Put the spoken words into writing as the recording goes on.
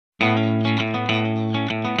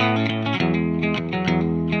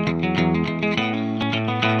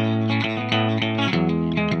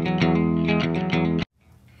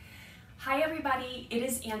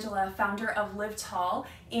founder of Live Tall,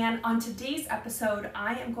 and on today's episode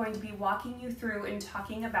I am going to be walking you through and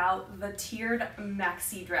talking about the Tiered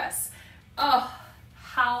Maxi Dress. Oh,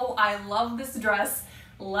 how I love this dress.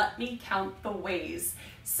 Let me count the ways.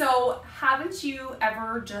 So haven't you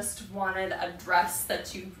ever just wanted a dress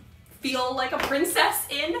that you feel like a princess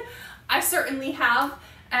in? I certainly have,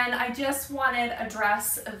 and I just wanted a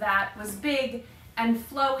dress that was big and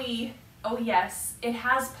flowy. Oh yes, it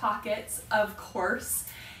has pockets, of course,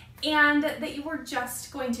 and that you were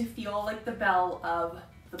just going to feel like the belle of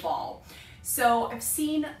the ball. So I've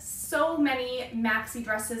seen so many maxi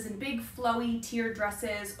dresses and big flowy tiered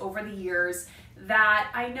dresses over the years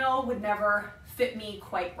that I know would never fit me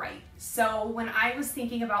quite right. So when I was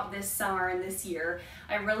thinking about this summer and this year,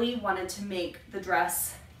 I really wanted to make the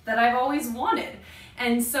dress that I've always wanted.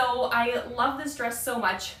 And so I love this dress so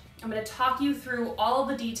much. I'm going to talk you through all of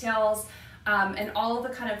the details and all of the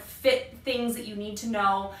kind of fit things that you need to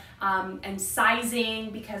know, and sizing,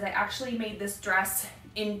 because I actually made this dress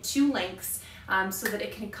in 2 lengths so that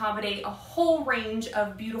it can accommodate a whole range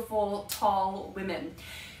of beautiful, tall women.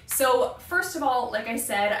 So first of all, like I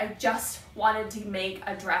said, I just wanted to make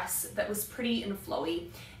a dress that was pretty and flowy.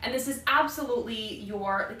 And this is absolutely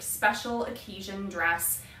your special occasion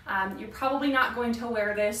dress. You're probably not going to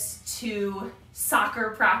wear this to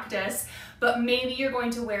soccer practice, but maybe you're going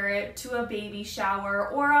to wear it to a baby shower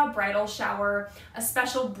or a bridal shower, a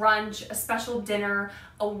special brunch, a special dinner,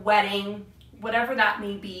 a wedding, whatever that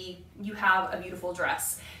may be. You have a beautiful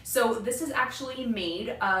dress. So this is actually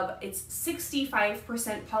made of, it's 65%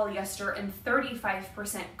 polyester and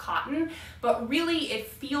 35% cotton, but really it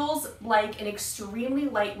feels like an extremely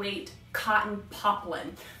lightweight cotton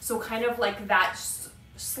poplin. So kind of like that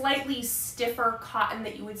slightly stiffer cotton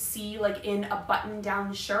that you would see like in a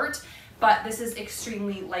button-down shirt, but this is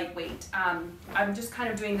extremely lightweight. I'm just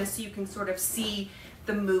kind of doing this so you can sort of see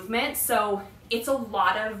the movement. So it's a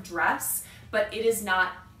lot of dress, but it is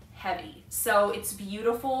not heavy. So it's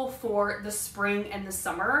beautiful for the spring and the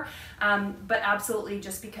summer, but absolutely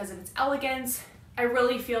just because of its elegance, I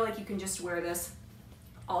really feel like you can just wear this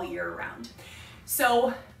all year round. So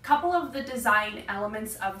a couple of the design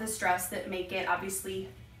elements of this dress that make it obviously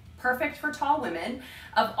perfect for tall women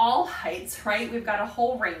of all heights, right? We've got a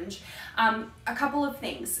whole range. A couple of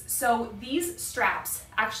things. So these straps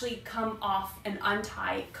actually come off and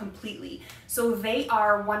untie completely. So they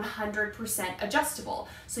are 100% adjustable.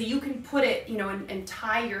 So you can put it, you know, and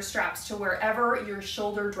tie your straps to wherever your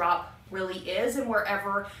shoulder drop really is and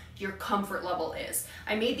wherever your comfort level is.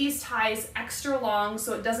 I made these ties extra long,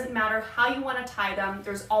 so it doesn't matter how you want to tie them.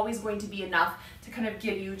 There's always going to be enough to kind of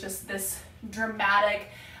give you just this dramatic,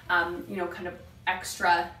 you know, kind of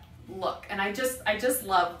extra look. And I just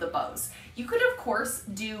love the bows. You could of course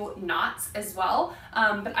do knots as well,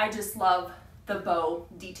 but I just love the bow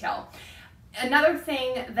detail. Another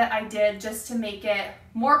thing that I did just to make it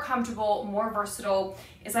more comfortable, more versatile,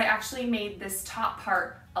 is I actually made this top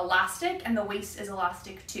part elastic and the waist is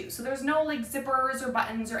elastic too. So there's no like zippers or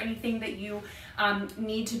buttons or anything that you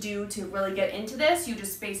need to do to really get into this. You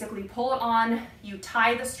just basically pull it on, you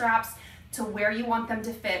tie the straps to where you want them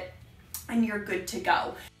to fit, and you're good to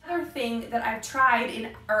go. Another thing that I've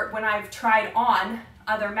tried when I've tried on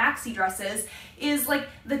other maxi dresses is like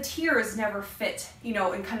the tiers never fit, you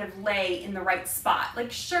know, and kind of lay in the right spot.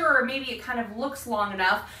 Like sure, maybe it kind of looks long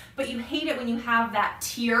enough, but you hate it when you have that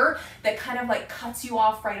tier that kind of like cuts you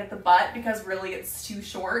off right at the butt because really it's too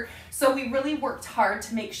short. So we really worked hard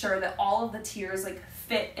to make sure that all of the tiers like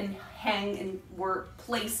fit and hang and were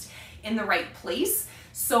placed in the right place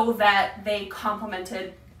so that they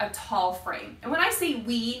complemented a tall frame. And when I say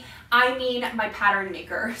we, I mean my pattern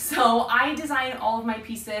maker. So I design all of my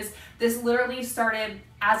pieces. This literally started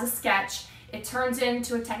as a sketch. It turns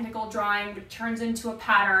into a technical drawing, which turns into a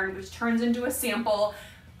pattern, which turns into a sample,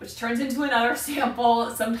 which turns into another sample,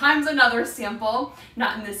 sometimes another sample,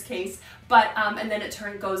 not in this case, but and then it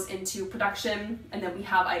goes into production, and then we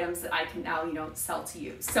have items that I can now, you know, sell to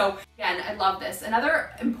you. So again, I love this.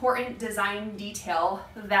 Another important design detail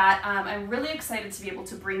that I'm really excited to be able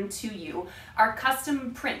to bring to you are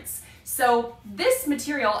custom prints. So this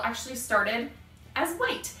material actually started as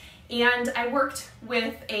white, and I worked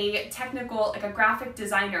with a technical, like a graphic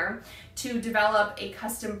designer, to develop a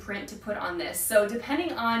custom print to put on this. So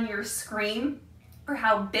depending on your screen, or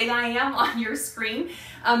how big I am on your screen,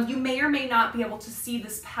 you may or may not be able to see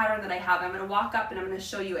this pattern that I have. I'm gonna walk up and I'm gonna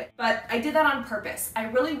show you it. But I did that on purpose. I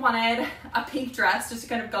really wanted a pink dress just to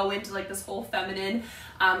kind of go into like this whole feminine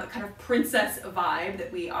kind of princess vibe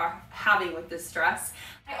that we are having with this dress.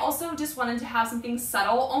 I also just wanted to have something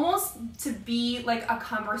subtle, almost to be like a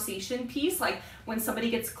conversation piece, like when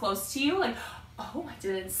somebody gets close to you, like, Oh, I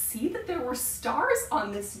didn't see that there were stars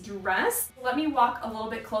on this dress. Let me walk a little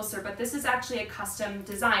bit closer, but this is actually a custom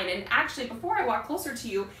design. And actually, before I walk closer to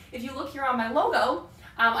you, if you look here on my logo,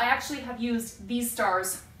 I actually have used these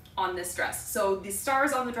stars on this dress. So the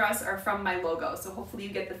stars on the dress are from my logo. So hopefully you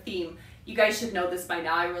get the theme. You guys should know this by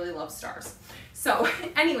now. I really love stars. So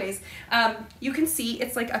anyways, you can see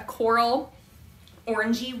it's like a coral,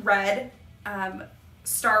 orangey red,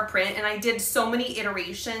 star print, and I did so many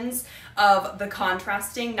iterations of the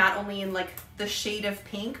contrasting, not only in like the shade of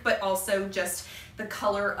pink, but also just the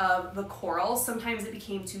color of the coral. Sometimes it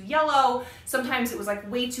became too yellow, sometimes it was like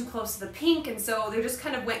way too close to the pink, and so they just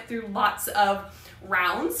kind of went through lots of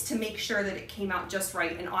rounds to make sure that it came out just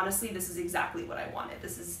right. And honestly, this is exactly what I wanted.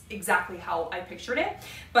 This is exactly how I pictured it.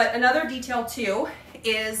 But another detail too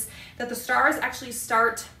is that the stars actually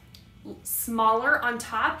start smaller on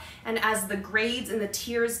top, and as the grades and the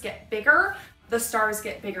tiers get bigger, the stars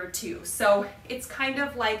get bigger too. So it's kind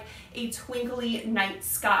of like a twinkly night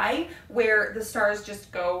sky where the stars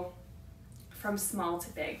just go from small to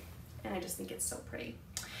big, and I just think it's so pretty.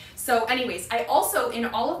 So anyways, I also, in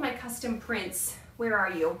all of my custom prints, where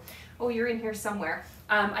are you? Oh, you're in here somewhere.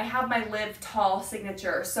 I have my Live Tall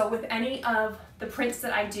signature. So with any of the prints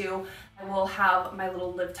that I do, I will have my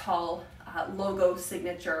little Live Tall logo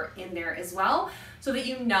signature in there as well, so that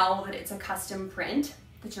you know that it's a custom print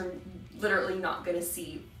that you're literally not going to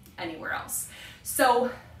see anywhere else. So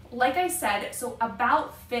like I said, so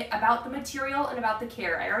about fit, about the material and about the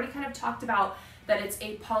care, I already kind of talked about that it's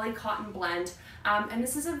a poly cotton blend, and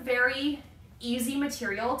this is a very easy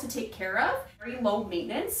material to take care of, very low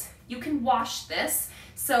maintenance. You can wash this,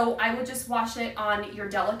 so I would just wash it on your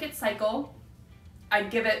delicate cycle. I'd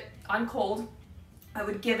give it on cold. I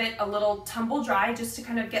would give it a little tumble dry just to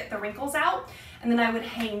kind of get the wrinkles out, and then I would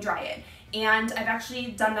hang dry it. And I've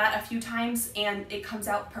actually done that a few times and it comes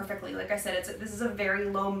out perfectly. Like I said, this is a very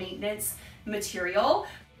low maintenance material.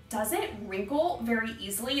 Doesn't wrinkle very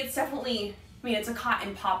easily. It's definitely, I mean, it's a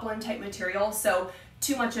cotton poplin type material, so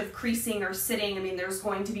too much of creasing or sitting, I mean, there's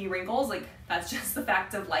going to be wrinkles, like that's just the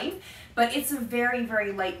fact of life, but it's a very,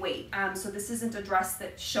 very lightweight. So this isn't a dress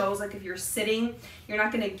that shows, like if you're sitting, you're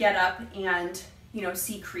not gonna get up and, you know,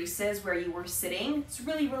 see creases where you were sitting. It's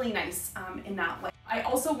really, really nice in that way. I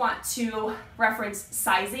also want to reference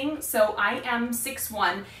sizing. So I am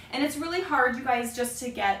 6'1", and it's really hard, you guys, just to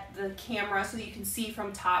get the camera so that you can see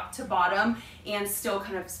from top to bottom and still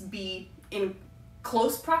kind of be in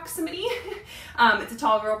close proximity. It's a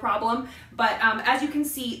tall girl problem, but as you can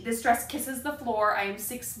see, this dress kisses the floor. I am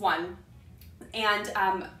 6'1", and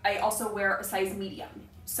I also wear a size medium.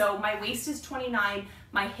 So my waist is 29,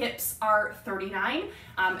 my hips are 39,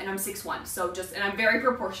 and I'm 6'1", so and I'm very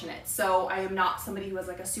proportionate. So I am not somebody who has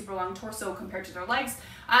like a super long torso compared to their legs.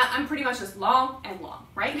 I'm pretty much just long and long,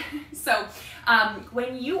 right? So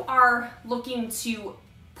when you are looking to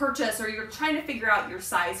purchase, or you're trying to figure out your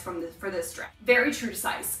size for this dress, very true to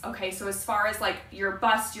size. Okay, so as far as like your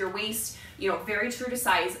bust, your waist, you know, very true to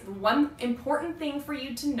size. One important thing for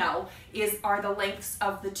you to know are the lengths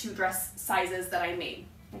of the two dress sizes that I made.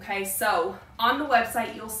 Okay, so on the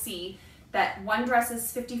website you'll see that one dress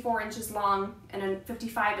is 54 inches long and then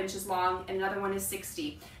 55 inches long, and another one is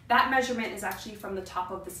 60. That measurement is actually from the top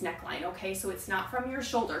of this neckline, okay? So it's not from your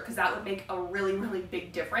shoulder, because that would make a really, really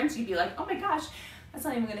big difference. You'd be like, oh my gosh, that's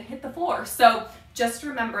not even gonna hit the floor. So just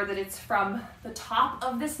remember that it's from the top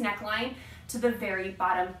of this neckline to the very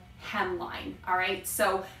bottom hemline, all right?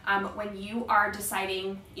 So when you are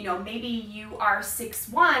deciding, you know, maybe you are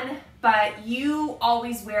 6'1", but you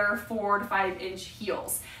always wear 4 to 5 inch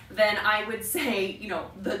heels, then I would say, you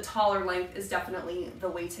know, the taller length is definitely the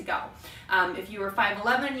way to go. If you were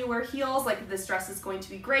 5'11" and you wear heels, like this dress is going to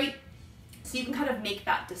be great. So you can kind of make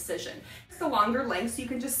that decision. It's the longer length, so you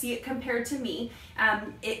can just see it compared to me.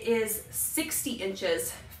 It is 60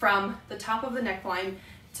 inches from the top of the neckline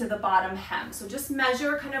to the bottom hem. So just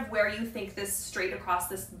measure kind of where you think this straight across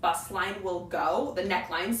this bust line will go, the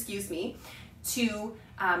neckline, excuse me, to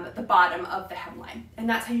the bottom of the hemline. And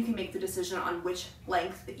that's how you can make the decision on which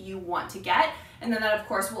length that you want to get. And then that of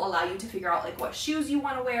course will allow you to figure out like what shoes you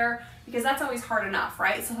want to wear, because that's always hard enough,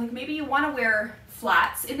 right? So like maybe you want to wear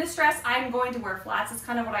flats. In this dress, I'm going to wear flats. It's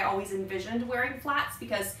kind of what I always envisioned wearing flats,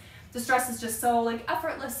 because this dress is just so like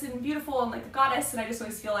effortless and beautiful and like a goddess, and I just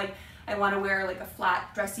always feel like I want to wear like a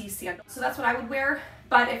flat dressy sandal. So that's what I would wear.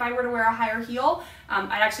 But if I were to wear a higher heel, I'd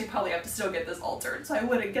actually probably have to still get this altered. So I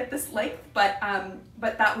wouldn't get this length, but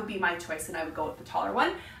that would be my choice, and I would go with the taller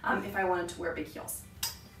one if I wanted to wear big heels.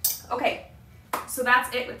 Okay, So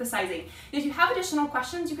that's it with the sizing. And if you have additional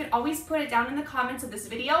questions, you can always put it down in the comments of this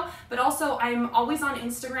video, but also I'm always on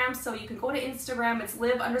Instagram, so you can go to Instagram, it's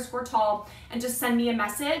liv_tall, and just send me a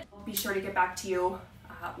message. I'll be sure to get back to you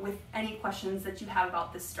with any questions that you have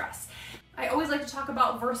about this dress. I always like to talk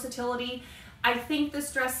about versatility. I think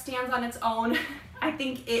this dress stands on its own. I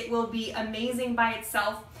think it will be amazing by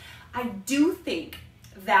itself. I do think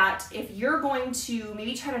that if you're going to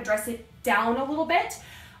maybe try to dress it down a little bit,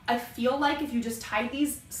 I feel like if you just tied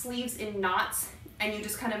these sleeves in knots and you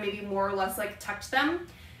just kind of maybe more or less like tucked them,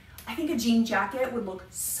 I think a jean jacket would look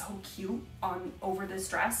so cute on over this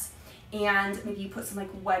dress. And maybe you put some like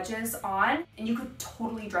wedges on, and you could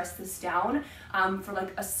totally dress this down for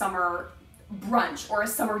like a summer brunch or a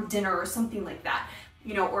summer dinner or something like that,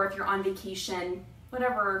 you know, or if you're on vacation,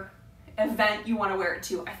 whatever event you want to wear it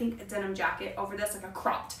to. I think a denim jacket over this, like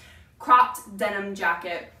a cropped denim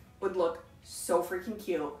jacket, would look so freaking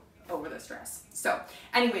cute over this dress. So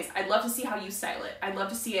anyways, I'd love to see how you style it. I'd love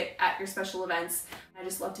to see it at your special events. I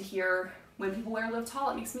just love to hear when people wear Live Tall.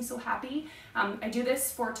 It makes me so happy. I do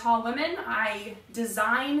this for tall women. I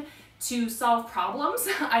design to solve problems.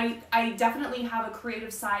 I definitely have a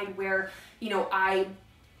creative side where, you know, I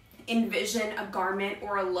envision a garment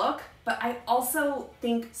or a look, but I also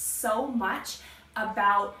think so much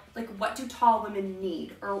about like what do tall women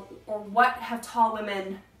need, or what have tall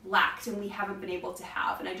women lacked and we haven't been able to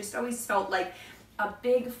have. And I just always felt like a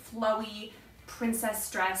big flowy princess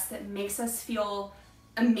dress that makes us feel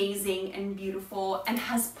amazing and beautiful and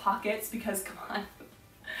has pockets, because come on,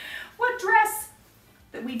 what dress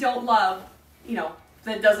that we don't love, you know,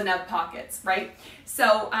 that doesn't have pockets, right?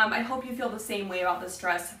 So I hope you feel the same way about this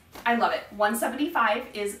dress. I love it. $175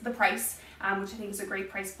 is the price, which I think is a great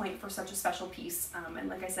price point for such a special piece. And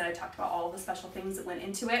like I said, I talked about all of the special things that went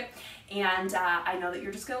into it, and I know that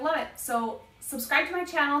you're just gonna love it. So subscribe to my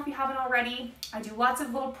channel if you haven't already. I do lots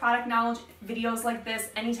of little product knowledge videos like this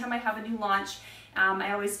anytime I have a new launch.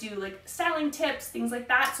 I always do like styling tips, things like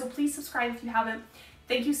that. So please subscribe if you haven't.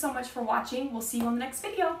 Thank you so much for watching. We'll see you on the next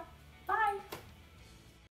video.